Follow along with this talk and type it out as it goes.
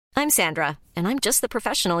I'm Sandra, and I'm just the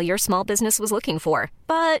professional your small business was looking for.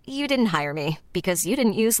 But you didn't hire me because you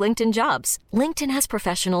didn't use LinkedIn Jobs. LinkedIn has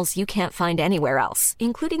professionals you can't find anywhere else,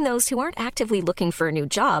 including those who aren't actively looking for a new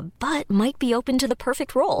job, but might be open to the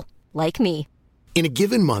perfect role, like me. In a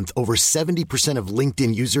given month, over 70% of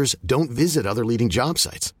LinkedIn users don't visit other leading job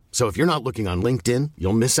sites. So if you're not looking on LinkedIn,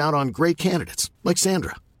 you'll miss out on great candidates like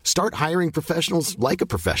Sandra. Start hiring professionals like a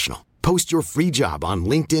professional. Post your free job on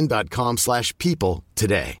linkedin.com/people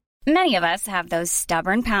today. Many of us have those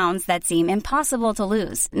stubborn pounds that seem impossible to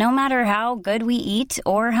lose, no matter how good we eat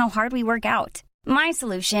or how hard we work out. My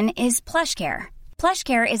solution is PlushCare.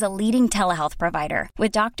 PlushCare is a leading telehealth provider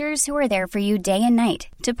with doctors who are there for you day and night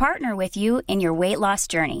to partner with you in your weight loss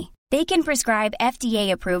journey. They can prescribe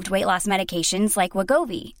FDA-approved weight loss medications like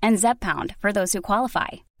Wegovy and Zepbound for those who qualify.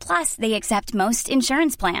 Plus, they accept most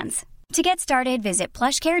insurance plans. To get started, visit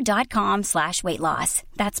plushcare.com/weightloss.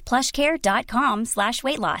 That's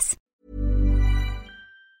plushcare.com/weightloss.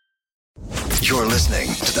 You're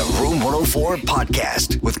listening to the Room 104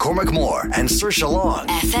 podcast with Cormac Moore and Saoirse Long.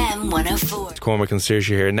 FM 104. It's Cormac and Saoirse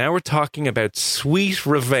here. Now we're talking about sweet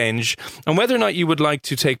revenge and whether or not you would like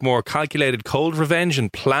to take more calculated cold revenge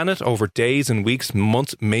and plan it over days and weeks,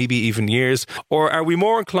 months, maybe even years. Or are we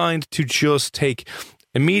more inclined to just take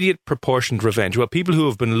immediate proportioned revenge? Well, people who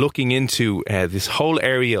have been looking into this whole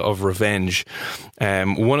area of revenge,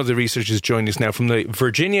 one of the researchers joining us now from the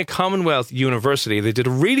Virginia Commonwealth University. They did a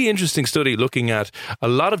really interesting study looking at a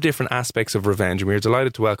lot of different aspects of revenge, and we're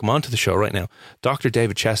delighted to welcome onto the show right now Dr.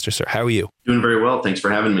 David Chester. Sir, how are you? Doing very well. Thanks for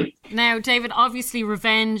having me. Now, David, obviously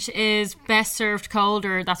revenge is best served cold,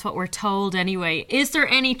 or that's what we're told anyway. Is there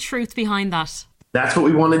any truth behind that? That's what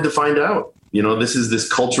we wanted to find out. You know, this is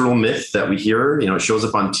this cultural myth that we hear, you know, it shows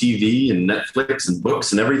up on TV and Netflix and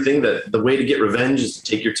books and everything, that the way to get revenge is to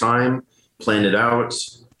take your time, plan it out,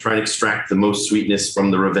 try and extract the most sweetness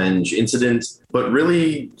from the revenge incident. But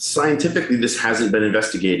really, scientifically, this hasn't been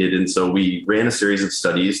investigated. And so we ran a series of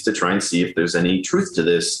studies to try and see if there's any truth to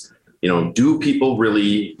this. You know, do people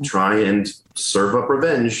really try and serve up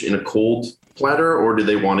revenge in a cold platter, or do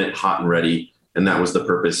they want it hot and ready? And that was the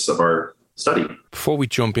purpose of our study. Before we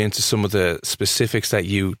jump into some of the specifics that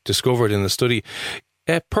you discovered in the study,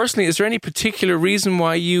 personally, is there any particular reason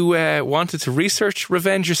why you wanted to research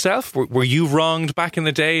revenge yourself? Were you wronged back in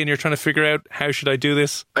the day and you're trying to figure out how should I do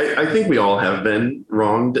this? I think we all have been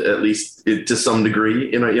wronged, at least to some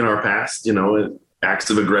degree in our past. You know,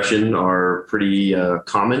 acts of aggression are pretty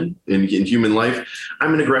common in human life.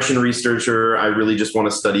 I'm an aggression researcher. I really just want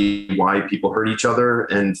to study why people hurt each other.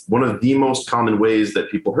 And one of the most common ways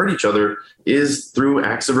that people hurt each other is through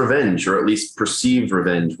acts of revenge, or at least perceived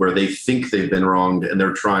revenge, where they think they've been wronged and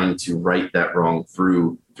they're trying to right that wrong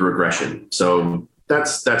through aggression. So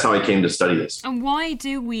that's how I came to study this. And why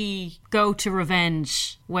do we go to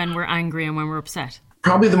revenge when we're angry and when we're upset?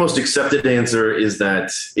 Probably the most accepted answer is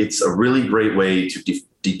that it's a really great way to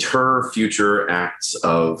deter future acts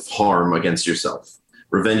of harm against yourself.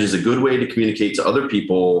 Revenge is a good way to communicate to other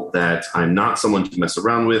people that I'm not someone to mess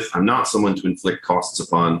around with. I'm not someone to inflict costs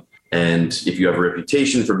upon. And if you have a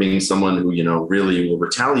reputation for being someone who, you know, really will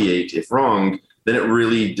retaliate if wronged, then it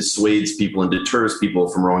really dissuades people and deters people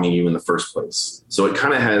from wronging you in the first place. So it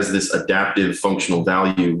kind of has this adaptive functional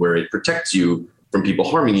value where it protects you from people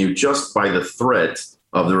harming you just by the threat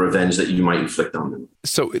of the revenge that you might inflict on them.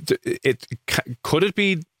 So could it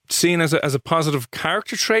be seen as a positive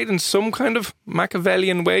character trait in some kind of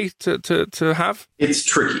Machiavellian way to have? It's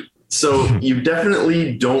tricky. So you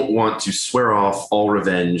definitely don't want to swear off all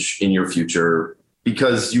revenge in your future,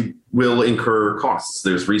 because you will incur costs.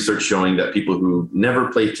 There's research showing that people who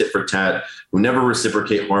never play tit for tat, who never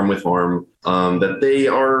reciprocate harm with harm, that they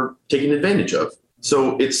are taken advantage of.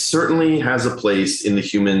 So it certainly has a place in the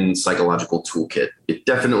human psychological toolkit. It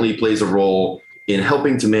definitely plays a role in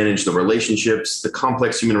helping to manage the relationships, the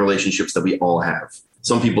complex human relationships that we all have.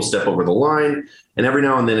 Some people step over the line, and every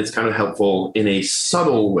now and then it's kind of helpful in a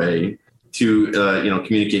subtle way to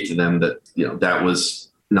communicate to them that that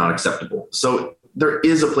was not acceptable. So there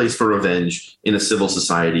is a place for revenge in a civil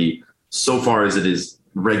society, so far as it is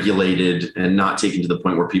regulated and not taken to the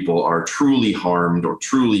point where people are truly harmed or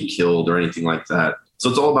truly killed or anything like that. So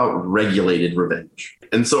it's all about regulated revenge.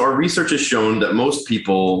 And so our research has shown that most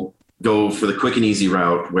people go for the quick and easy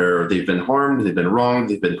route, where they've been harmed, they've been wronged,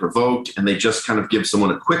 they've been provoked, and they just kind of give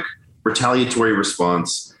someone a quick retaliatory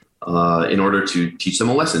response in order to teach them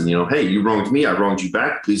a lesson. Hey, you wronged me, I wronged you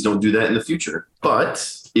back. Please don't do that in the future.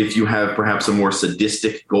 But if you have perhaps a more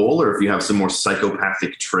sadistic goal, or if you have some more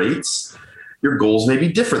psychopathic traits, your goals may be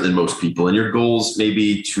different than most people. And your goals may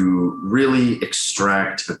be to really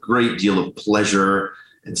extract a great deal of pleasure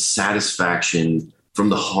and satisfaction from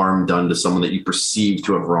the harm done to someone that you perceive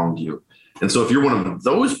to have wronged you. And so if you're one of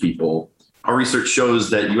those people, our research shows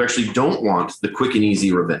that you actually don't want the quick and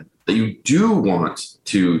easy revenge, that you do want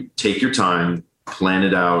to take your time, plan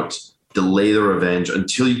it out, delay the revenge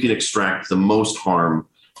until you can extract the most harm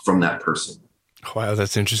from that person. Wow,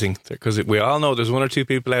 that's interesting, because we all know there's one or two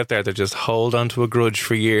people out there that just hold on to a grudge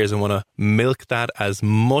for years and want to milk that as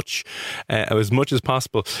much as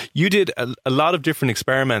possible. You did a lot of different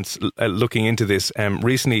experiments looking into this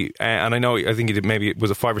recently, and I think you did, maybe it was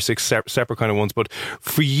a 5 or 6 separate kind of ones, but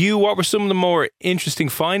for you, what were some of the more interesting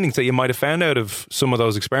findings that you might have found out of some of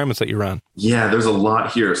those experiments that you ran? Yeah, there's a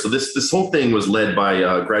lot here. So this whole thing was led by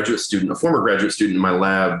a former graduate student in my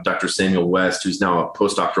lab, Dr. Samuel West, who's now a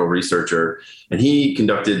postdoctoral researcher. And he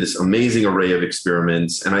conducted this amazing array of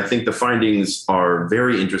experiments. And I think the findings are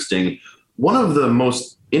very interesting. One of the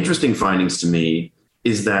most interesting findings to me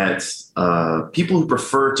is that people who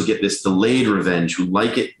prefer to get this delayed revenge, who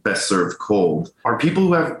like it best served cold, are people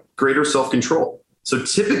who have greater self-control. So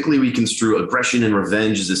typically we construe aggression and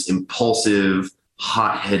revenge as this impulsive,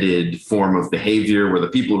 hot-headed form of behavior where the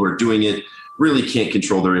people who are doing it really can't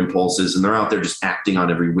control their impulses and they're out there just acting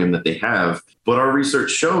on every whim that they have. But our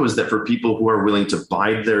research shows that for people who are willing to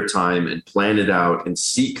bide their time and plan it out and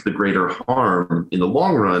seek the greater harm in the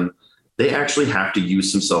long run, they actually have to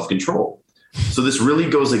use some self-control. So this really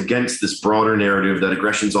goes against this broader narrative that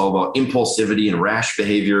aggression is all about impulsivity and rash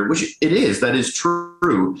behavior, which it is, that is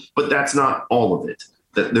true, but that's not all of it.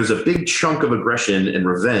 That there's a big chunk of aggression and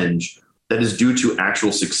revenge that is due to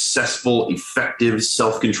actual successful, effective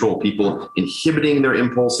self-control, people inhibiting their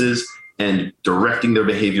impulses and directing their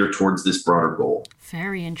behavior towards this broader goal.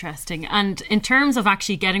 Very interesting. And in terms of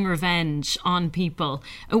actually getting revenge on people,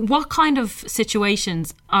 what kind of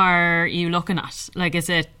situations are you looking at? Like, is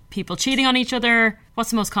it people cheating on each other?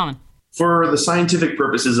 What's the most common? For the scientific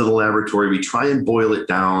purposes of the laboratory, we try and boil it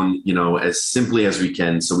down, as simply as we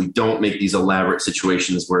can. So we don't make these elaborate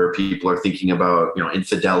situations where people are thinking about,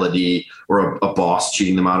 infidelity or a boss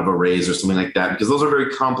cheating them out of a raise or something like that, because those are very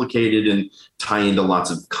complicated and tie into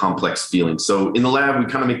lots of complex feelings. So in the lab,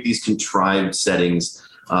 we kind of make these contrived settings.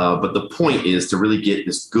 But the point is to really get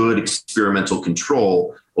this good experimental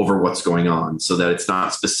control over what's going on so that it's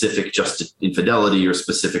not specific just to infidelity or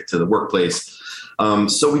specific to the workplace.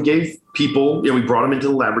 So we gave people, we brought them into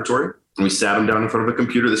the laboratory and we sat them down in front of a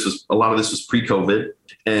computer. A lot of this was pre-COVID,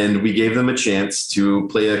 and we gave them a chance to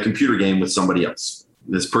play a computer game with somebody else.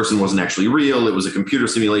 This person wasn't actually real. It was a computer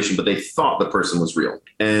simulation, but they thought the person was real.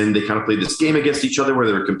 And they kind of played this game against each other where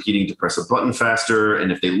they were competing to press a button faster.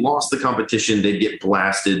 And if they lost the competition, they'd get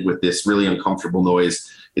blasted with this really uncomfortable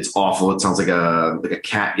noise. It's awful. It sounds like a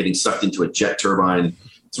cat getting sucked into a jet turbine.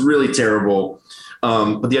 It's really terrible.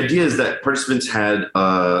 But the idea is that participants had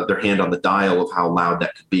their hand on the dial of how loud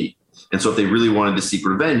that could be. And so if they really wanted to seek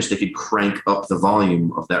revenge, they could crank up the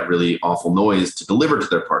volume of that really awful noise to deliver to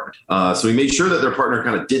their partner. So we made sure that their partner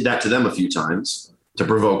kind of did that to them a few times to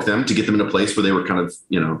provoke them, to get them in a place where they were kind of,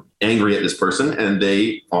 angry at this person, and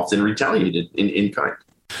they often retaliated in kind.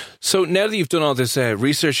 So now that you've done all this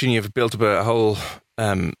research and you've built up a whole,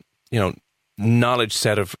 knowledge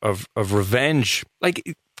set of revenge,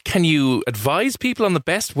 can you advise people on the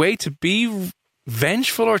best way to be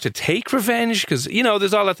vengeful or to take revenge? Because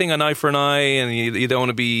there's all that thing, an eye for an eye, and you don't want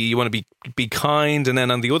to be, you want to be kind. And then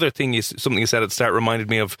on the other thing, something you said at the start reminded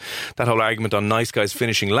me of that whole argument on nice guys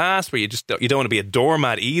finishing last, where you don't want to be a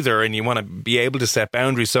doormat either, and you want to be able to set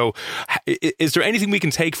boundaries. So is there anything we can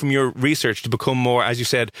take from your research to become more, as you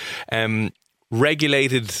said,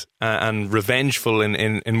 regulated and revengeful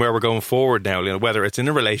in where we're going forward now, whether it's in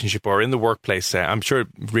a relationship or in the workplace? I'm sure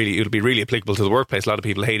really it'll be really applicable to the workplace. A lot of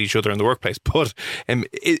people hate each other in the workplace, but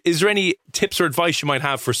is there any tips or advice you might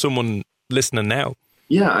have for someone listening now?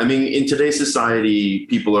 Yeah, in today's society,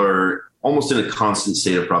 people are almost in a constant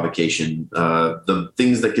state of provocation. The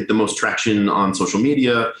things that get the most traction on social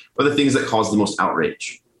media are the things that cause the most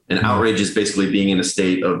outrage. And outrage is basically being in a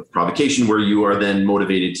state of provocation where you are then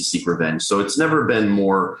motivated to seek revenge. So it's never been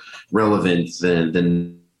more relevant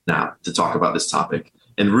than now to talk about this topic.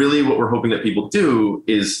 And really what we're hoping that people do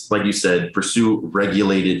is, like you said, pursue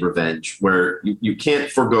regulated revenge, where you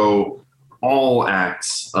can't forego all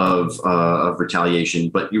acts of retaliation,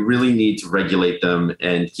 but you really need to regulate them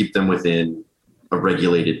and keep them within a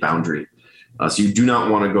regulated boundary. So you do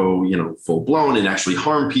not want to go, full blown and actually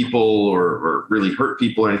harm people or really hurt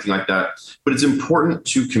people or anything like that. But it's important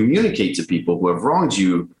to communicate to people who have wronged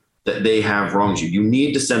you that they have wronged you. You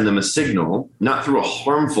need to send them a signal, not through a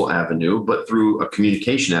harmful avenue, but through a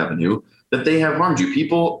communication avenue, that they have harmed you.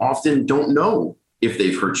 People often don't know if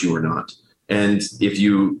they've hurt you or not. And if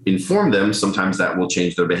you inform them, sometimes that will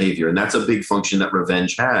change their behavior. And that's a big function that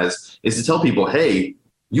revenge has, is to tell people, hey,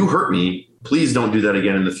 you hurt me. Please don't do that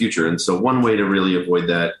again in the future. And so one way to really avoid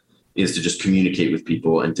that is to just communicate with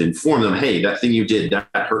people and to inform them, hey, that thing you did, that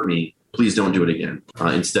hurt me. Please don't do it again.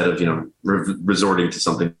 Instead of, resorting to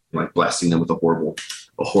something like blasting them with a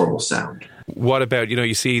horrible sound. What about,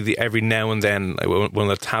 you see every now and then one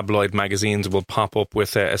of the tabloid magazines will pop up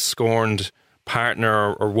with a scorned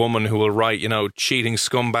partner or woman who will write, cheating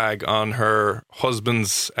scumbag on her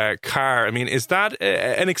husband's car. I mean, is that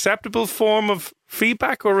an acceptable form of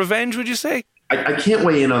feedback or revenge, would you say? I can't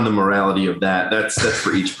weigh in on the morality of that. That's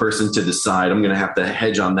for each person to decide. I'm going to have to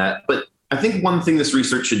hedge on that. But I think one thing this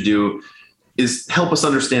research should do is help us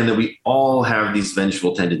understand that we all have these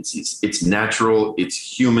vengeful tendencies. It's natural. It's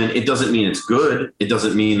human. It doesn't mean it's good. It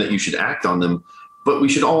doesn't mean that you should act on them. But we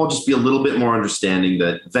should all just be a little bit more understanding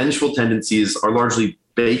that vengeful tendencies are largely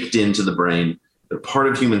baked into the brain. They're part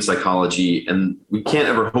of human psychology, and we can't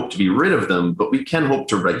ever hope to be rid of them, but we can hope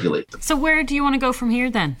to regulate them. So where do you want to go from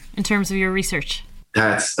here then, in terms of your research?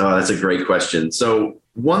 That's a great question. So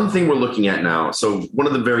one thing we're looking at now, so one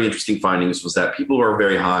of the very interesting findings was that people who are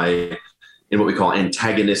very high in what we call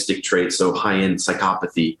antagonistic traits, so high in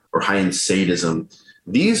psychopathy or high in sadism,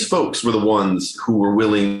 these folks were the ones who were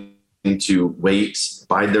willing to wait,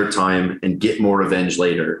 bide their time, and get more revenge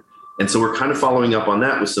later. And so we're kind of following up on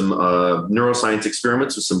that with some neuroscience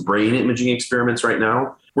experiments, with some brain imaging experiments right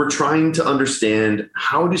now. We're trying to understand,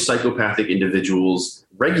 how do psychopathic individuals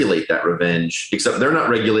regulate that revenge, except they're not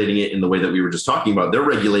regulating it in the way that we were just talking about. They're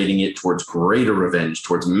regulating it towards greater revenge,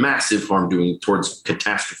 towards massive harm doing, towards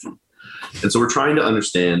catastrophe. And so we're trying to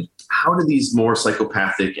understand, how do these more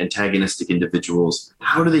psychopathic, antagonistic individuals,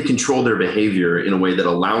 how do they control their behavior in a way that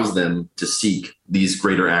allows them to seek these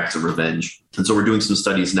greater acts of revenge? And so we're doing some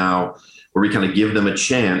studies now where we kind of give them a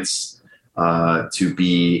chance to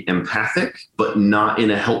be empathic, but not in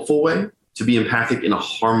a helpful way, to be empathic in a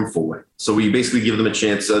harmful way. So we basically give them a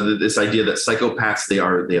chance, this idea that psychopaths,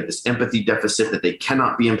 they have this empathy deficit, that they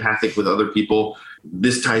cannot be empathic with other people.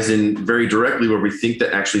 This ties in very directly where we think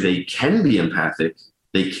that actually they can be empathic.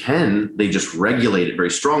 They just regulate it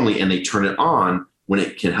very strongly, and they turn it on when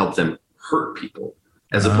it can help them hurt people,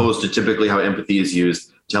 as opposed to typically how empathy is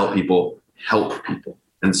used to help people.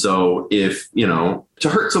 And so if, to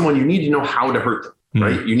hurt someone, you need to know how to hurt them,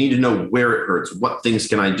 right? You need to know where it hurts. What things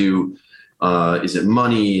can I do? Is it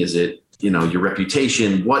money? Is it, your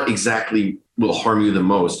reputation? What exactly will harm you the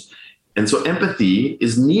most? And so empathy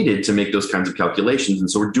is needed to make those kinds of calculations.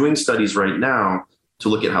 And so we're doing studies right now to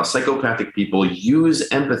look at how psychopathic people use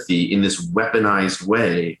empathy in this weaponized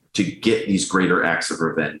way to get these greater acts of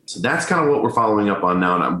revenge. So that's kind of what we're following up on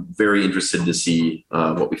now, and I'm very interested to see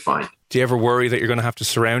what we find. Do you ever worry that you're going to have to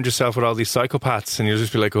surround yourself with all these psychopaths and you'll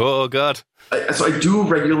just be like, oh, God? So I do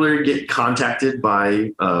regularly get contacted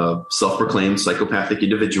by self-proclaimed psychopathic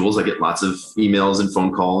individuals. I get lots of emails and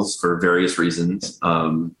phone calls for various reasons.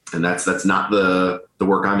 And that's not the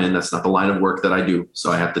work I'm in. That's not the line of work that I do.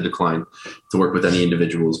 So I have to decline to work with any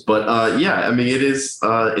individuals. But it is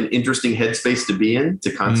an interesting headspace to be in,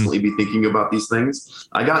 to constantly be thinking about these things.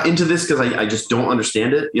 I got into this because I just don't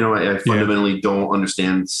understand it. I fundamentally don't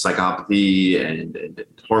understand psychopathy and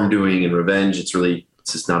harm doing and revenge. It's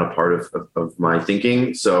just not a part of my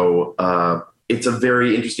thinking. So it's a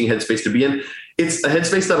very interesting headspace to be in. It's a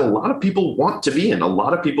headspace that a lot of people want to be in. A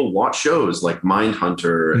lot of people watch shows like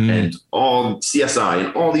Mindhunter and all CSI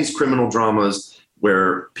and all these criminal dramas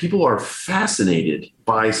where people are fascinated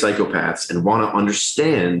by psychopaths and want to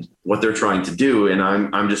understand what they're trying to do. And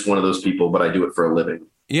I'm just one of those people, but I do it for a living.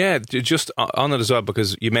 Yeah, just on it as well,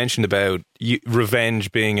 because you mentioned about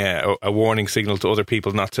revenge being a warning signal to other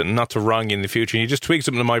people not to wrong you in the future. And you just tweaked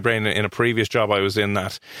something in my brain in a previous job I was in,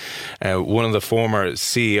 that one of the former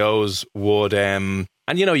CEOs would, and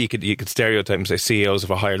you could stereotype and say CEOs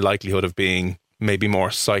have a higher likelihood of being maybe more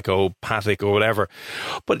psychopathic or whatever.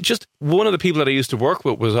 But just one of the people that I used to work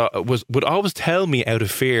with would always tell me out of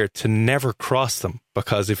fear to never cross them,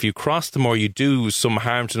 because if you cross them or you do some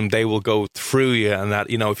harm to them, they will go through you, and that,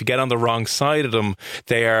 if you get on the wrong side of them,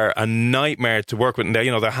 they are a nightmare to work with, and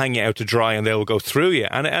they'll hang you out to dry and they will go through you.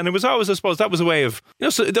 And it was always, I suppose, that was a way of,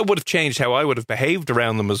 so that would have changed how I would have behaved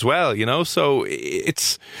around them as well, so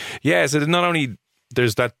it's, so not only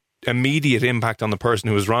there's that immediate impact on the person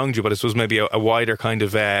who has wronged you, but it was maybe a wider kind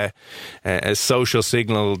of a social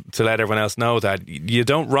signal to let everyone else know that you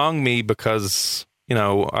don't wrong me, because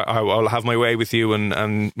I'll have my way with you,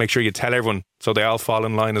 and make sure you tell everyone so they all fall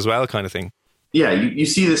in line as well, kind of thing. Yeah, you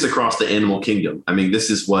see this across the animal kingdom. I mean, this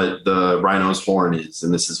is what the rhino's horn is,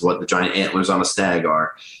 and this is what the giant antlers on a stag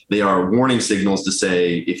are. They are warning signals to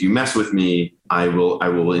say, if you mess with me, I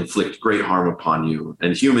will inflict great harm upon you.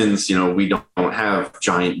 And humans, we don't have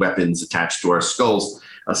giant weapons attached to our skulls.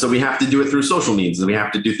 So we have to do it through social means, and we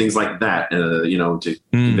have to do things like that, to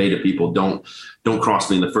convey to people, don't cross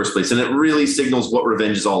me in the first place. And it really signals what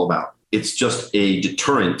revenge is all about. It's just a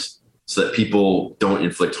deterrent so that people don't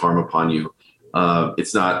inflict harm upon you.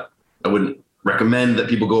 It's not, I wouldn't recommend that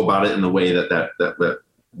people go about it in the way that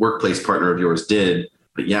workplace partner of yours did.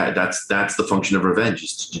 But yeah, that's the function of revenge,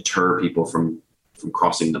 is to deter people from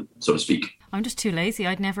crossing them, so to speak. I'm just too lazy.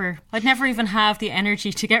 I'd never even have the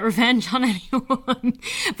energy to get revenge on anyone.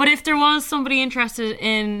 But if there was somebody interested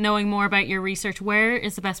in knowing more about your research, where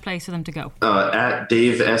is the best place for them to go? At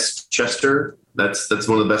Dave S. Chester. That's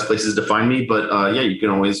one of the best places to find me. But you can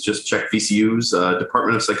always just check VCU's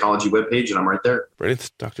Department of Psychology webpage, and I'm right there. Brilliant.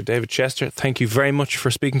 Dr. David Chester, thank you very much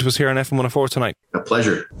for speaking to us here on FM 104 tonight. A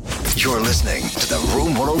pleasure. You're listening to the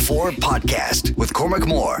Room 104 podcast with Cormac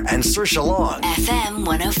Moore and Saoirse Long. FM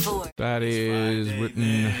 104. That is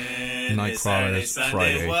written Nightcrawler's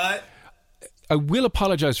Friday. What? I will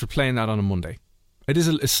apologise for playing that on a Monday. It is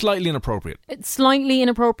slightly inappropriate. It's slightly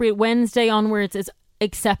inappropriate. Wednesday onwards is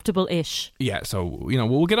acceptable-ish. Yeah, so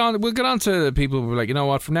we'll get on to people who are like, you know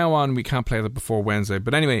what, from now on we can't play that before Wednesday.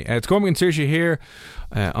 But anyway, it's Cormac and Saoirse here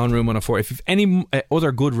on Room 104. If you've any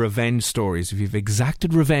other good revenge stories, if you've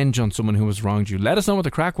exacted revenge on someone who has wronged you, let us know what the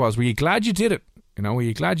crack was. Were you glad you did it? Were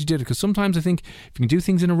you glad you did it? Because sometimes I think if you can do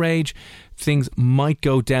things in a rage, things might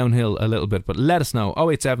go downhill a little bit. But let us know.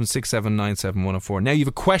 087 6797 104. Now you have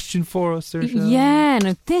a question for us, Saoirse? Yeah,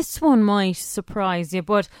 now this one might surprise you,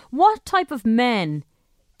 but what type of men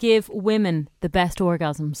give women the best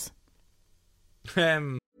orgasms?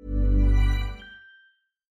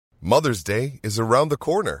 Mother's Day is around the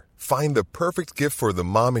corner. Find the perfect gift for the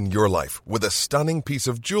mom in your life with a stunning piece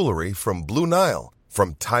of jewelry from Blue Nile.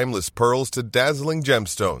 From timeless pearls to dazzling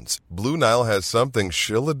gemstones, Blue Nile has something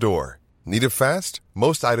she'll adore. Need it fast?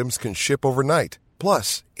 Most items can ship overnight.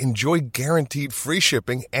 Plus, enjoy guaranteed free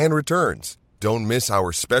shipping and returns. Don't miss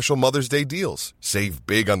our special Mother's Day deals. Save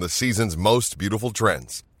big on the season's most beautiful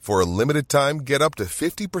trends. For a limited time, get up to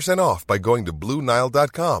 50% off by going to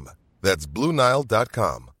BlueNile.com. That's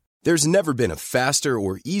BlueNile.com. There's never been a faster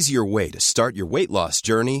or easier way to start your weight loss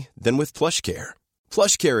journey than with PlushCare.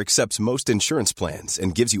 PlushCare accepts most insurance plans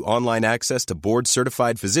and gives you online access to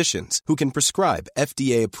board-certified physicians who can prescribe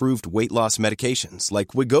FDA-approved weight loss medications like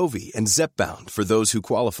Wegovy and Zepbound for those who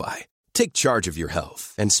qualify. Take charge of your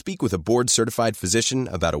health and speak with a board-certified physician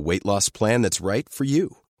about a weight loss plan that's right for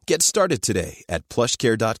you. Get started today at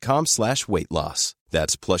plushcare.com/weight-loss.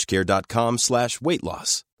 That's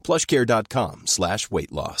plushcare.com/weight-loss.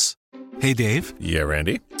 plushcare.com/weight-loss. Hey, Dave. Yeah,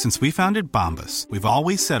 Randy? Since we founded Bombas, we've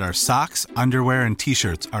always said our socks, underwear, and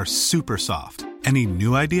T-shirts are super soft. Any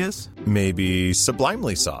new ideas? Maybe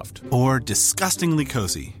sublimely soft. Or disgustingly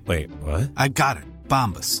cozy. Wait, what? I got it.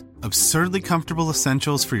 Bombas. Absurdly comfortable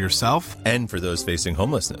essentials for yourself and for those facing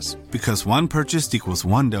homelessness. Because one purchased equals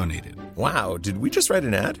one donated. Wow, did we just write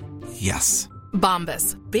an ad? Yes.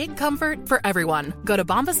 Bombas. Big comfort for everyone. Go to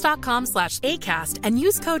bombas.com/ACAST and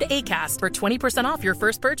use code ACAST for 20% off your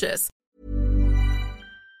first purchase.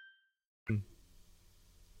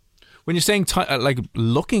 When you're saying type of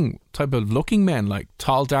looking men, like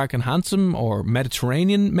tall, dark and handsome, or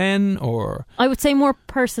Mediterranean men, or... I would say more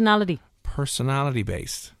personality. Personality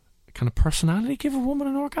based. Can a personality give a woman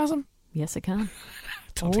an orgasm? Yes, it can.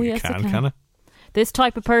 Yes, it can it? This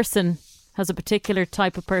type of person has a particular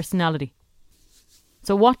type of personality.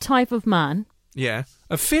 So what type of man? Yeah,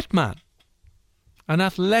 a fit man. An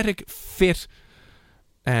athletic, fit,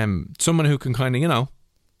 someone who can kind of, Do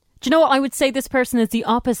you know what? I would say this person is the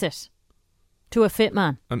opposite to a fit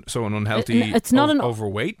man. So an unhealthy, it's not an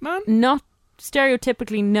overweight man? Not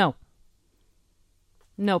stereotypically, no.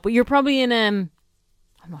 No, but you're probably in, I'm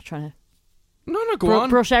not trying to... No, go on.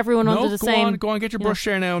 Brush everyone under the same... Go on, get your brush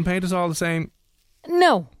there now and paint us all the same.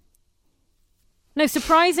 No. Now,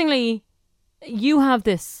 surprisingly, you have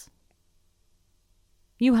this.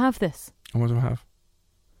 You have this. And what do I have?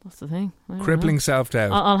 What's the thing? Crippling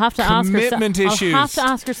self-doubt. I'll have to ask her. Commitment issues. I'll have to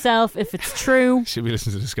ask herself if it's true. She'll be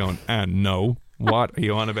listening to this going, no. What are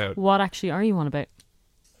you on about? What actually are you on about?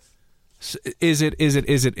 Is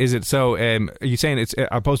it? So, are you saying it's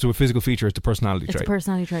opposed to a physical feature, it's a personality trait? It's a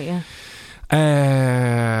personality trait, yeah.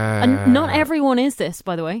 And not everyone is this,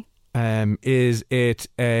 by the way. Is it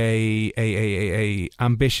a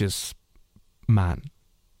ambitious man?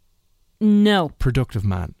 No. Productive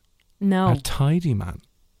man? No. A tidy man?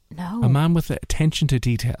 No. A man with attention to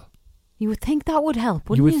detail? You would think that would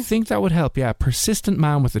help, wouldn't You you? would think that would help, yeah. A persistent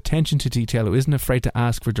man with attention to detail who isn't afraid to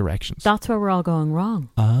ask for directions. That's where we're all going wrong.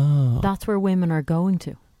 Ah. That's where women are going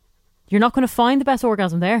to. You're not going to find the best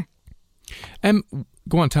orgasm there.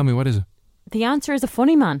 Go on, tell me, what is it? The answer is a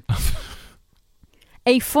funny man.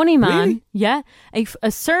 A funny man, Really? yeah.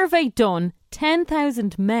 A survey done,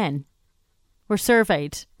 10,000 men were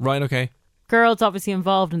surveyed. Right, okay. Girls obviously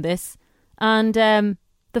involved in this. And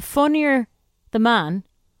the funnier the man,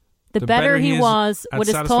 the better he is was at with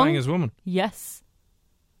his satisfying tongue. his woman. Yes.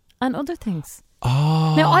 And other things.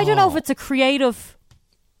 Oh. Now, I don't know if it's a creative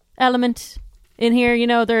element in here. You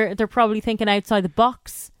know, they're probably thinking outside the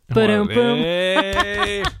box. Boom, boom.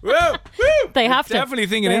 Hey. Woo, woo. They have to. Definitely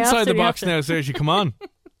thinking They have inside to, the they box have to. now, Saoirse. Come on.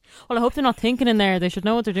 Well, I hope they're not thinking in there. They should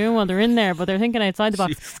know what they're doing while they're in there, but they're thinking outside the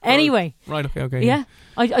box. Jesus Anyway. Christ. Right, okay. Yeah.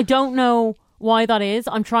 I don't know why that is.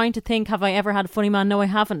 I'm trying to think, have I ever had a funny man? No, I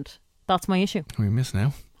haven't. That's my issue. We're missing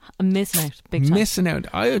out. I'm missing out. Big time. Missing out.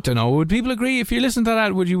 I don't know. Would people agree? If you listen to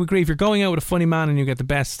that, would you agree? If you're going out with a funny man and you get the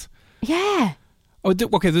best? Yeah. Oh,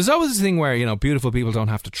 okay. There's always this thing where, beautiful people don't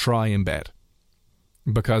have to try in bed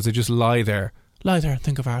because they just lie there and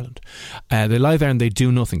think of Ireland. They lie there and they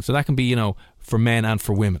do nothing. So that can be, for men and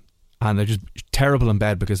for women. And they're just terrible in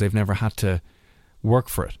bed because they've never had to work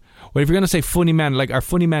for it. Well, if you're going to say funny men, like, are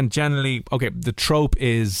funny men generally... Okay, the trope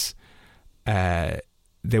is they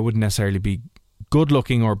wouldn't necessarily be good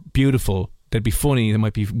looking or beautiful. They'd be funny. They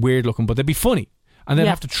might be weird looking, but they'd be funny. And they'd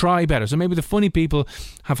have to try better. So maybe the funny people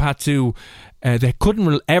have had to... they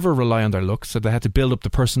couldn't ever rely on their looks, so they had to build up the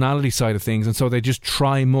personality side of things, and so they just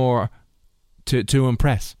try more to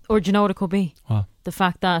impress. Or do you know what it could be? What? The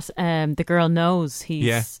fact that the girl knows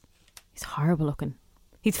he's horrible looking.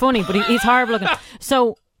 He's funny, but he's horrible looking.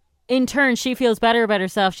 So, in turn, she feels better about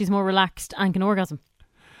herself. She's more relaxed and can orgasm.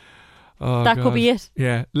 Oh, that God. could be it.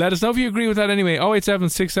 Yeah. Let us know if you agree with that anyway. 087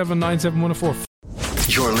 679 7104.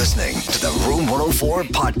 You're listening to the Room 104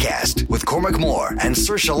 podcast with Cormac Moore and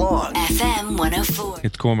Saoirse Long. FM 104.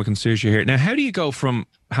 It's Cormac and Saoirse here. Now, how do you go from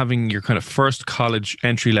having your kind of first college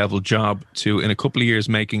entry-level job to, in a couple of years,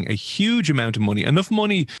 making a huge amount of money, enough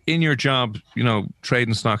money in your job,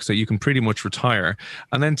 trading stocks that you can pretty much retire,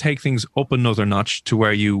 and then take things up another notch to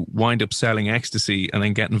where you wind up selling ecstasy and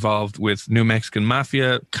then get involved with New Mexican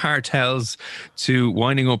mafia, cartels, to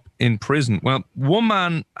winding up in prison? Well, one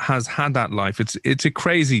man has had that life. It's a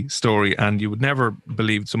crazy story, and you would never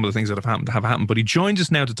believe some of the things that have happened. But he joins us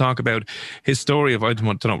now to talk about his story of, I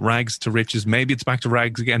don't know, rags to riches. Maybe it's back to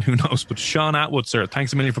rags again, who knows? But Sean Atwood, sir,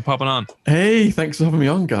 thanks a million for popping on. Hey, thanks for having me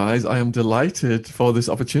on, guys. I am delighted for this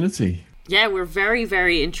opportunity. Yeah, we're very,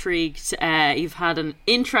 very intrigued. You've had an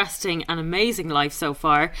interesting and amazing life so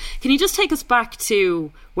far. Can you just take us back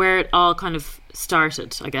to where it all kind of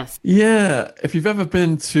started, I guess? Yeah, if you've ever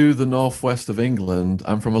been to the northwest of England,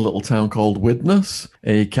 I'm from a little town called Widnes,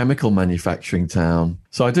 a chemical manufacturing town.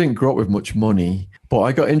 So I didn't grow up with much money, but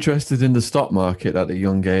I got interested in the stock market at a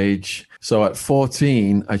young age. So at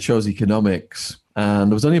 14, I chose economics.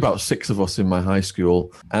 And there was only about 6 of us in my high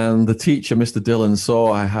school. And the teacher, Mr. Dillon,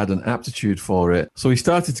 saw I had an aptitude for it. So he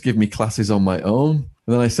started to give me classes on my own.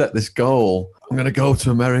 And then I set this goal. I'm going to go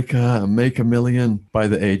to America and make $1 million by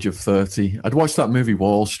the age of 30. I'd watched that movie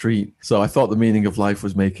Wall Street. So I thought the meaning of life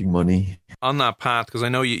was making money. On that path, because I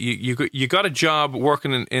know you got a job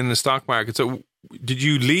working in the stock market. So did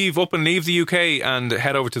you leave the UK and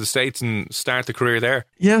head over to the States and start the career there?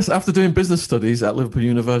 Yes, after doing business studies at Liverpool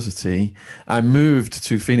University, I moved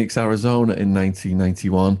to Phoenix, Arizona in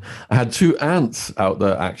 1991. I had 2 aunts out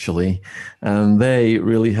there, actually, and they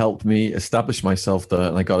really helped me establish myself there,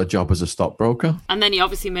 and I got a job as a stockbroker. And then you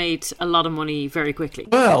obviously made a lot of money very quickly.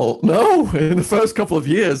 Well, no. In the first couple of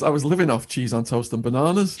years, I was living off cheese on toast and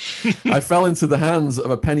bananas. I fell into the hands of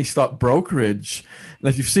a penny stock brokerage. And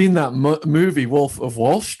if you've seen that movie, Wolf of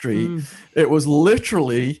Wall Street, it was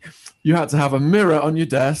literally, you had to have a mirror on your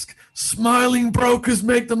desk. Smiling brokers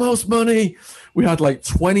make the most money. We had like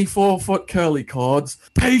 24-foot curly cords.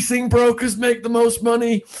 Pacing brokers make the most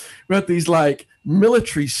money. We had these like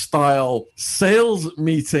military-style sales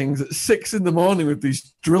meetings at 6 a.m. with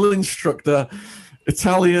these drill instructor,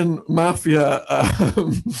 Italian mafia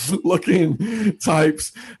looking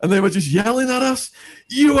types. And they were just yelling at us.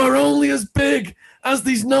 You are only as big as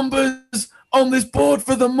these numbers on this board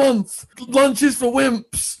for the month. Lunches for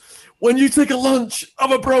wimps. When you take a lunch,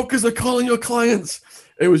 other brokers are calling your clients.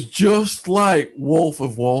 It was just like Wolf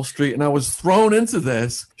of Wall Street. And I was thrown into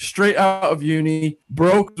this straight out of uni.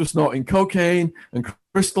 Brokers were snorting cocaine and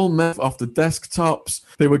crystal meth off the desktops.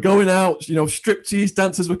 They were going out, striptease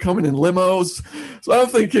dancers were coming in limos. So I'm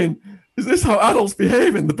thinking, Is this how adults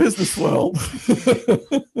behave in the business world?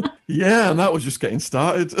 Yeah, and that was just getting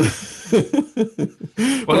started. So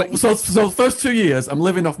the first 2 years, I'm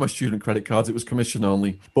living off my student credit cards. It was commission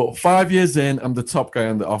only. But 5 years in, I'm the top guy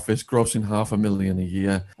in the office, grossing $500,000 a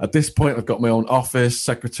year. At this point, I've got my own office,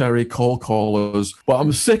 secretary, cold callers. But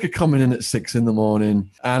I'm sick of coming in at 6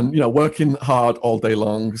 a.m. and, working hard all day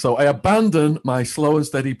long. So I abandoned my slow and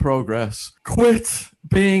steady progress, quit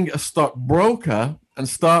being a stockbroker, and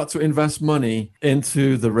start to invest money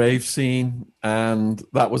into the rave scene. And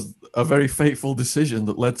that was a very fateful decision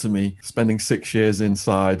that led to me spending 6 years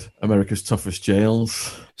inside America's toughest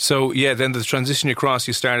jails. So, yeah, then the transition across,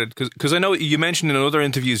 you started, because I know you mentioned in other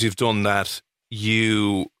interviews you've done that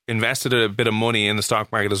you invested a bit of money in the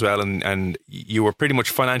stock market as well, and you were pretty much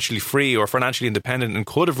financially free or financially independent and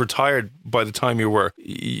could have retired by the time you were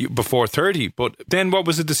before 30. But then what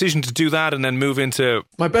was the decision to do that and then move into...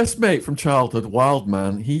 My best mate from childhood,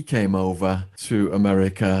 Wildman, he came over to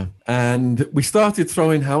America and we started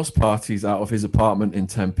throwing house parties out of his apartment in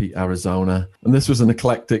Tempe, Arizona. And this was an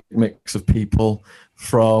eclectic mix of people,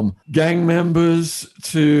 from gang members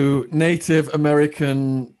to Native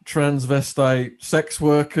American transvestite sex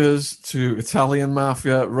workers to Italian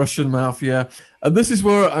mafia, Russian mafia. And this is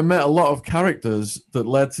where I met a lot of characters that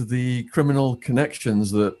led to the criminal connections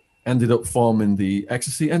that ended up forming the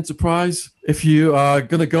ecstasy enterprise. If you are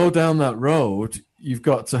going to go down that road, you've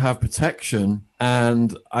got to have protection.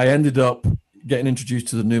 And I ended up getting introduced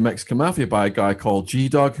to the New Mexican Mafia by a guy called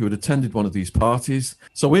G-Dog who had attended one of these parties.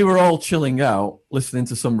 So we were all chilling out, listening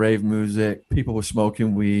to some rave music. People were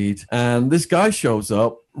smoking weed. And this guy shows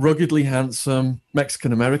up, ruggedly handsome,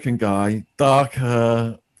 Mexican-American guy, dark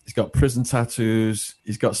hair. He's got prison tattoos.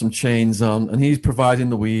 He's got some chains on. And he's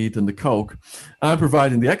providing the weed and the coke. I'm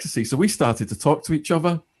providing the ecstasy. So we started to talk to each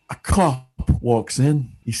other. A cop walks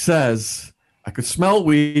in. He says, I could smell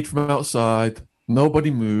weed from outside.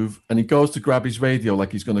 Nobody move, and he goes to grab his radio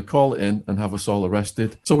like he's going to call it in and have us all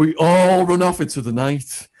arrested. So we all run off into the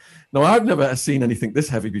night. Now, I've never seen anything this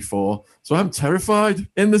heavy before, so I'm terrified.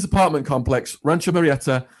 In this apartment complex, Rancho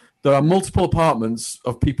Murieta, there are multiple apartments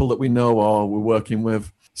of people that we know or we're working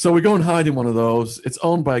with. So we go and hide in one of those. It's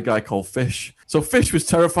owned by a guy called Fish. So Fish was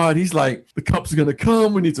terrified. He's like, the cops are going to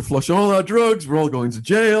come. We need to flush all our drugs. We're all going to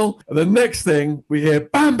jail. And the next thing we hear,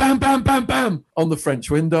 bam, bam, bam, bam, bam, on the French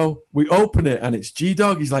window. We open it and it's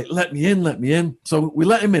G-Dog. He's like, let me in, let me in. So we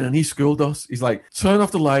let him in and he schooled us. He's like, turn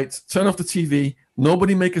off the lights, turn off the TV.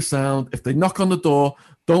 Nobody make a sound. If they knock on the door,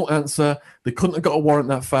 don't answer. They couldn't have got a warrant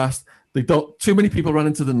that fast. Too many people ran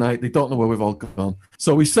into the night. They don't know where we've all gone.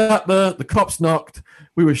 So we sat there. The cops knocked.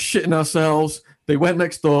 We were shitting ourselves. They went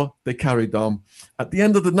next door. They carried on. At the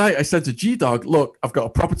end of the night, I said to G-Dog, look, I've got a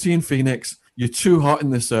property in Phoenix. You're too hot in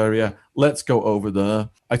this area. Let's go over there.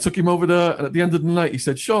 I took him over there. And at the end of the night, he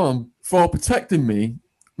said, Sean, for protecting me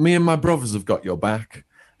and my brothers have got your back.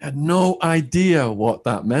 I had no idea what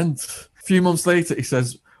that meant. A few months later, he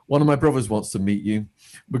says, one of my brothers wants to meet you.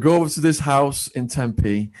 We go over to this house in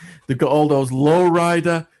Tempe. They've got all those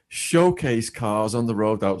lowrider showcase cars on the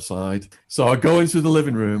road outside. So I go into the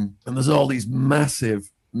living room and there's all these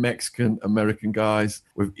massive Mexican-American guys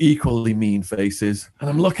with equally mean faces. And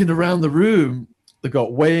I'm looking around the room. They've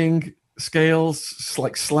got weighing scales,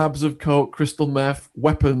 like slabs of coke, crystal meth,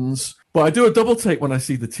 weapons. But I do a double take when I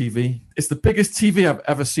see the TV. It's the biggest TV I've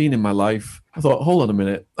ever seen in my life. I thought, hold on a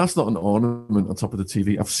minute. That's not an ornament on top of the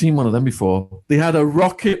TV. I've seen one of them before. They had a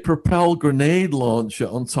rocket-propelled grenade launcher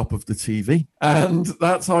on top of the TV. And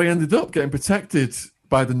that's how I ended up getting protected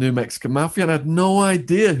by the New Mexican Mafia. And I had no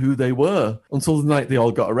idea who they were until the night they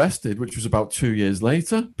all got arrested, which was about 2 years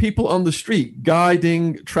later. People on the street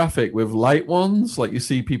guiding traffic with light ones, like you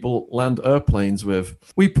see people land airplanes with.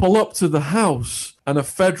 We pull up to the house and a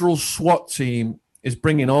federal SWAT team is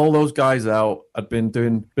bringing all those guys out I'd been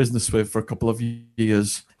doing business with for a couple of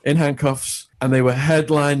years in handcuffs. And they were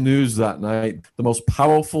headline news that night. The most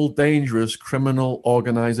powerful, dangerous criminal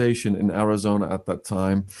organization in Arizona at that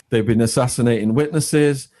time. They've been assassinating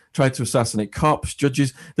witnesses, tried to assassinate cops,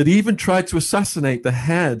 judges. They'd even tried to assassinate the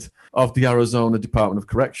head of the Arizona Department of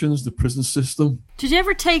Corrections, the prison system. Did you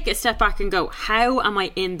ever take a step back and go, how am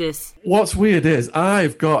I in this? What's weird is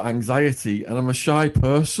I've got anxiety and I'm a shy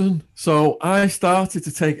person. So I started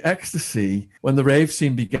to take ecstasy when the rave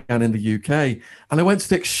scene began in the UK. And I went to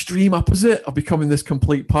the extreme opposite of becoming this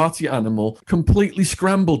complete party animal, completely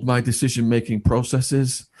scrambled my decision-making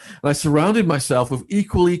processes. And I surrounded myself with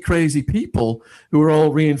equally crazy people who were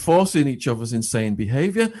all reinforcing each other's insane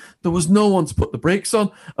behavior. There was no one to put the brakes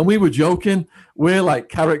on. And we were joking. We're like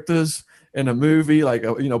characters in a movie like,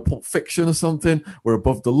 Pulp Fiction or something. We're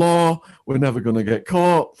above the law. We're never going to get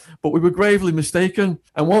caught. But we were gravely mistaken.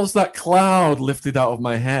 And once that cloud lifted out of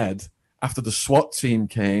my head, after the SWAT team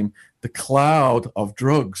came, the cloud of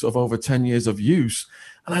drugs of over 10 years of use,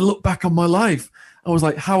 and I look back on my life, I was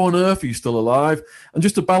like, how on earth are you still alive? And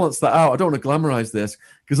just to balance that out, I don't want to glamorize this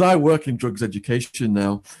because I work in drugs education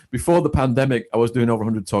now. Before the pandemic, I was doing over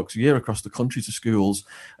 100 talks a year across the country to schools.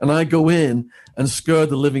 And I go in and scare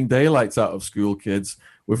the living daylights out of school kids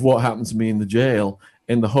with what happened to me in the jail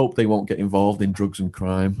in the hope they won't get involved in drugs and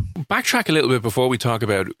crime. Backtrack a little bit before we talk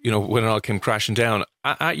about, when it all came crashing down.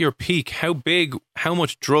 At your peak, how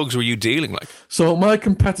much drugs were you dealing like? So my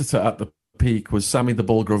competitor at the peak was Sammy the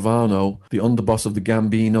Bull Gravano, the underboss of the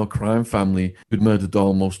Gambino crime family, who'd murdered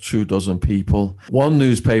almost 24 people. One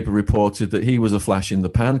newspaper reported that he was a flash in the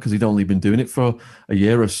pan because he'd only been doing it for a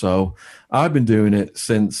year or so. I've been doing it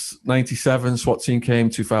since 97, SWAT team came,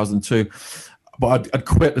 2002. But I'd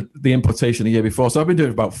quit the importation a year before, so I've been doing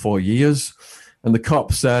it about 4 years. And the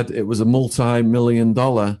cop said it was a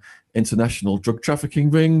multi-million-dollar international drug trafficking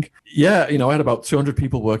ring. Yeah, I had about 200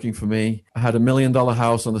 people working for me. I had $1 million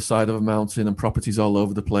house on the side of a mountain and properties all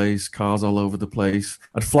over the place, cars all over the place.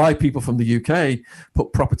 I'd fly people from the UK,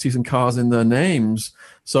 put properties and cars in their names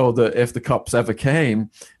so that if the cops ever came,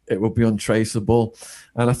 it would be untraceable.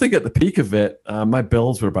 And I think at the peak of it, my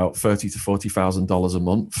bills were about $30,000 to $40,000 a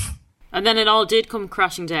month. And then it all did come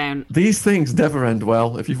crashing down. These things never end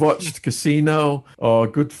well. If you've watched Casino or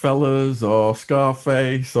Goodfellas or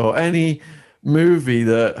Scarface or any movie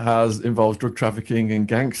that has involved drug trafficking and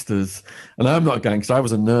gangsters, and I'm not a gangster, I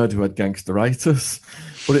was a nerd who had gangsteritis,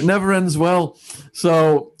 but it never ends well.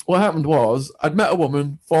 So what happened was I'd met a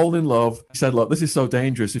woman, fallen in love. She said, look, this is so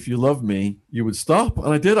dangerous. If you love me, you would stop. And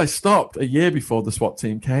I did. I stopped a year before the SWAT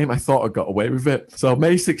team came. I thought I got away with it. So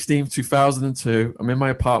May 16th, 2002, I'm in my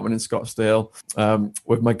apartment in Scottsdale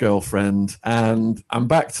with my girlfriend. And I'm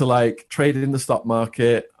back to trading in the stock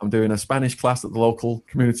market. I'm doing a Spanish class at the local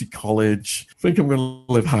community college. I think I'm going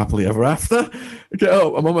to live happily ever after. I get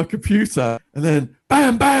up, I'm on my computer. And then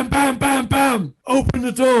bam, bam, bam, bam, bam. Open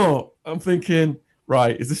the door. I'm thinking,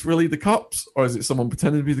 right, is this really the cops or is it someone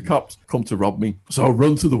pretending to be the cops come to rob me? So I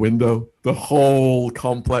run to the window. The whole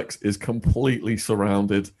complex is completely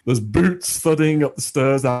surrounded. There's boots thudding up the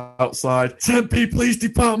stairs outside. Tempe Police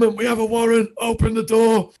Department, we have a warrant. Open the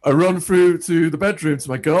door. I run through to the bedroom to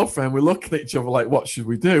my girlfriend. We're looking at each other like, what should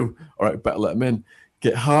we do? All right, better let them in.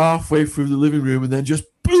 Get halfway through the living room and then just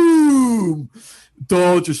boom!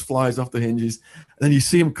 Door just flies off the hinges. And then you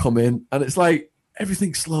see him come in and it's like,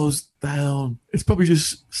 everything slows down. It's probably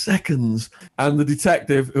just seconds. And the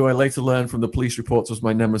detective, who I later learned from the police reports was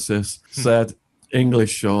my nemesis, said,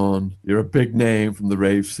 English Sean, you're a big name from the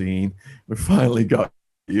rave scene. We finally got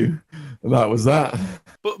you. And that was that.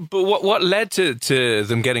 But what led to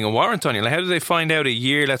them getting a warrant on you? Like, how did they find out a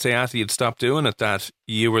year, let's say, after you'd stopped doing it, that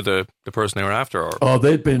you were the person they were after? Or? Oh,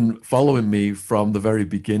 they'd been following me from the very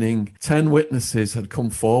beginning. 10 witnesses had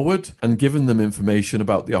come forward and given them information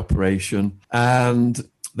about the operation. And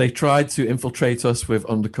they tried to infiltrate us with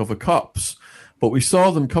undercover cops. But we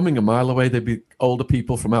saw them coming a mile away. They'd be older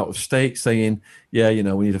people from out of state saying, yeah,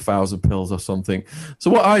 we need 1,000 pills or something.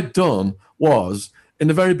 So what I'd done was, in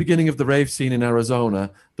the very beginning of the rave scene in Arizona,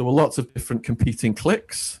 there were lots of different competing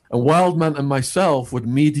cliques. And Wildman and myself would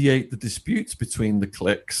mediate the disputes between the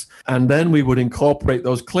cliques. And then we would incorporate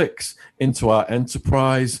those cliques into our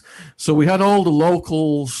enterprise. So we had all the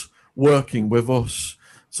locals working with us.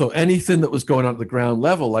 So anything that was going on at the ground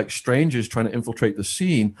level, like strangers trying to infiltrate the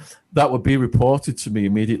scene, that would be reported to me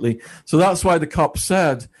immediately. So that's why the cops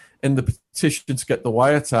said in the petition to get the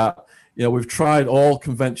wiretap, we've tried all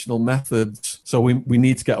conventional methods, so we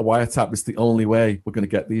need to get a wiretap. It's the only way we're going to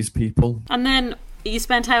get these people. And then you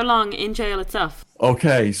spent how long in jail itself?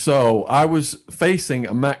 Okay, so I was facing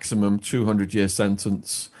a maximum 200-year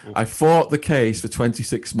sentence. I fought the case for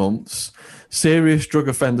 26 months. Serious drug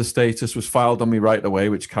offender status was filed on me right away,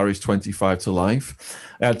 which carries 25 to life.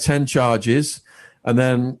 I had 10 charges. And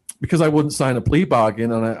then because I wouldn't sign a plea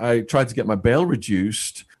bargain and I tried to get my bail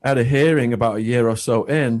reduced, I had a hearing about a year or so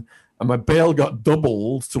in, and my bail got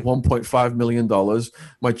doubled to $1.5 million.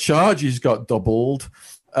 My charges got doubled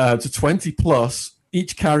to 20 plus,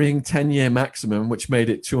 each carrying 10-year maximum, which made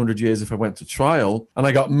it 200 years if I went to trial. And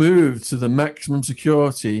I got moved to the maximum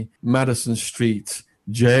security Madison Street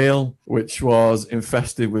jail, which was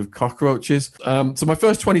infested with cockroaches. So my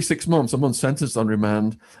first 26 months, I'm unsentenced on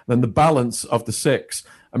remand. Then the balance of the 6,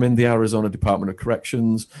 I'm in the Arizona Department of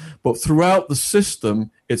Corrections. But throughout the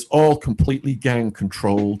system, it's all completely gang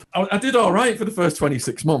controlled. I did all right for the first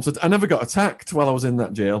 26 months. I never got attacked while I was in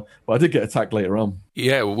that jail, but I did get attacked later on.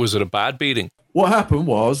 Yeah, was it a bad beating? What happened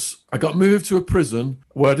was I got moved to a prison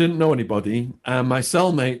where I didn't know anybody, and my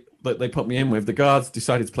cellmate that they put me in with, the guards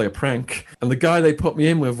decided to play a prank, and the guy they put me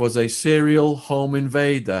in with was a serial home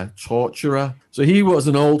invader, torturer. So he was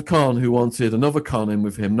an old con who wanted another con in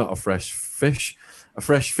with him, not a fresh fish. A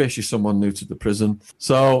fresh fish is someone new to the prison.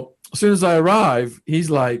 So as soon as I arrive, he's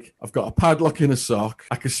like, I've got a padlock in a sock.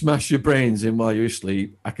 I can smash your brains in while you're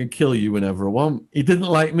asleep. I can kill you whenever I want. He didn't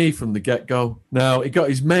like me from the get-go. Now, he got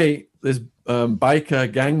his mate, this biker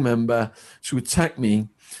gang member, to attack me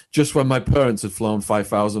just when my parents had flown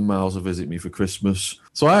 5,000 miles to visit me for Christmas.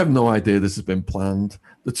 So I have no idea this has been planned.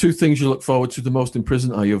 The 2 things you look forward to the most in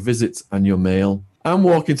prison are your visits and your mail. I'm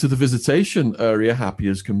walking to the visitation area happy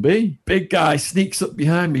as can be. Big guy sneaks up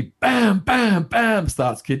behind me, bam, bam, bam,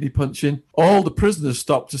 starts kidney punching. All the prisoners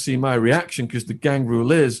stop to see my reaction because the gang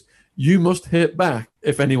rule is you must hit back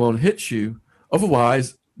if anyone hits you.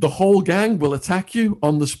 Otherwise, the whole gang will attack you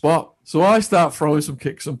on the spot. So I start throwing some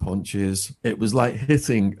kicks and punches. It was like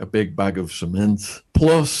hitting a big bag of cement.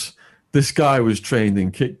 Plus, this guy was trained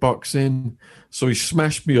in kickboxing. So he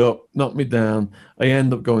smashed me up, knocked me down. I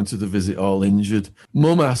end up going to the visit all injured.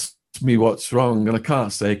 Mum asked me what's wrong, and I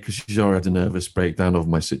can't say because she's already had a nervous breakdown over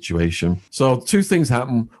my situation. So 2 things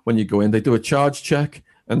happen when you go in. They do a charge check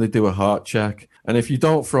and they do a heart check. And if you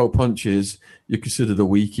don't throw punches, you're considered a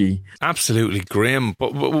weakie. Absolutely grim.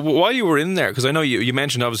 But while you were in there, because I know you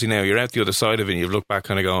mentioned obviously now you're out the other side of it and you've looked back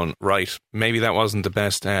kind of going, right, maybe that wasn't the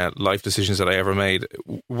best life decisions that I ever made.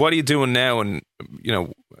 What are you doing now? And, you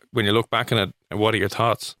know, when you look back on it, what are your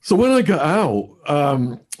thoughts? So when I got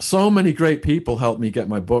out, so many great people helped me get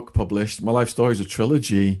my book published. My Life Stories, a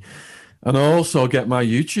trilogy. And I also get my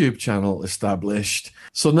YouTube channel established.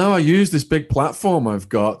 So now I use this big platform I've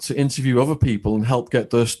got to interview other people and help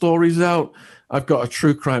get their stories out. I've got a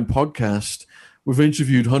true crime podcast. We've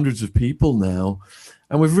interviewed hundreds of people now,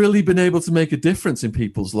 and we've really been able to make a difference in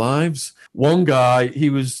people's lives. One guy, he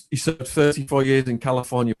served 34 years in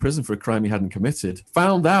California prison for a crime he hadn't committed.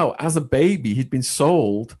 Found out as a baby he'd been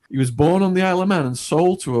sold. He was born on the Isle of Man and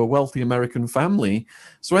sold to a wealthy American family.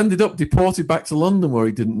 So ended up deported back to London where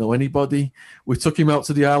he didn't know anybody. We took him out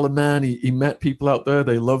to the Isle of Man. He met people out there.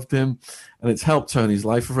 They loved him. And it's helped turn his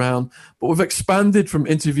life around. But we've expanded from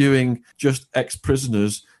interviewing just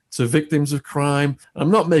ex-prisoners to victims of crime.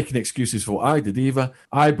 I'm not making excuses for what I did either.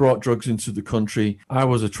 I brought drugs into the country. I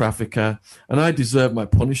was a trafficker and I deserved my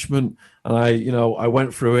punishment. And I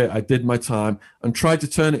went through it. I did my time and tried to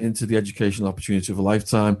turn it into the educational opportunity of a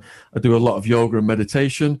lifetime. I do a lot of yoga and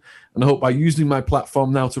meditation. And I hope by using my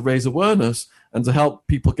platform now to raise awareness and to help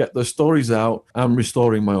people get their stories out, I'm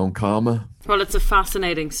restoring my own karma. Well, it's a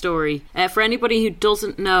fascinating story. For anybody who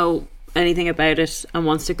doesn't know anything about it and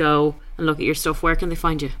wants to go and look at your stuff, where can they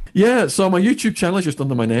find you? Yeah, so my YouTube channel is just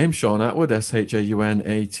under my name, Shaun Attwood,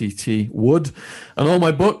 SHAUNATT Wood. And all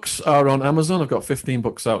my books are on Amazon. I've got 15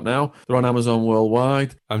 books out now. They're on Amazon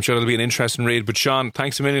worldwide. I'm sure it'll be an interesting read. But Shaun,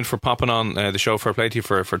 thanks a million for popping on the show. Fair play to you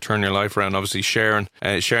for turning your life around, obviously sharing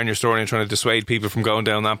your story and trying to dissuade people from going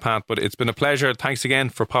down that path. But it's been a pleasure. Thanks again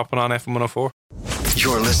for popping on FM 104.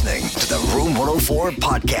 You're listening to the Room 104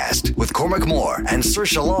 podcast with Cormac Moore and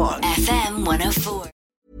Saoirse Long. FM 104.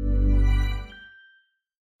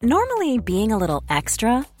 Normally, being a little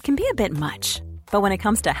extra can be a bit much. But when it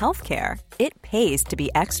comes to healthcare, it pays to be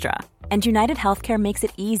extra. And United Healthcare makes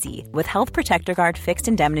it easy with Health Protector Guard fixed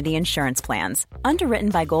indemnity insurance plans. Underwritten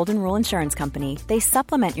by Golden Rule Insurance Company, they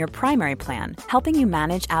supplement your primary plan, helping you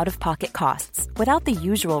manage out-of-pocket costs without the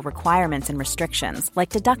usual requirements and restrictions like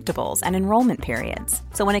deductibles and enrollment periods.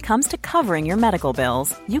 So when it comes to covering your medical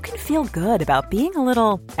bills, you can feel good about being a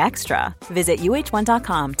little extra. Visit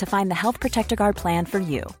UH1.com to find the Health Protector Guard plan for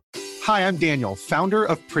you. Hi, I'm Daniel, founder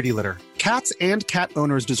of Pretty Litter. Cats and cat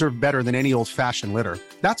owners deserve better than any old-fashioned litter.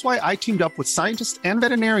 That's why I teamed up with scientists and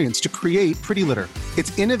veterinarians to create Pretty Litter.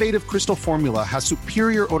 Its innovative crystal formula has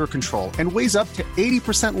superior odor control and weighs up to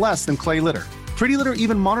 80% less than clay litter. Pretty Litter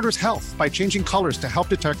even monitors health by changing colors to help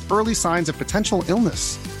detect early signs of potential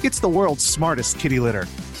illness. It's the world's smartest kitty litter.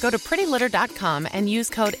 Go to prettylitter.com and use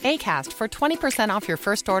code ACAST for 20% off your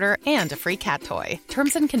first order and a free cat toy.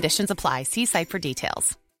 Terms and conditions apply. See site for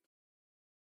details.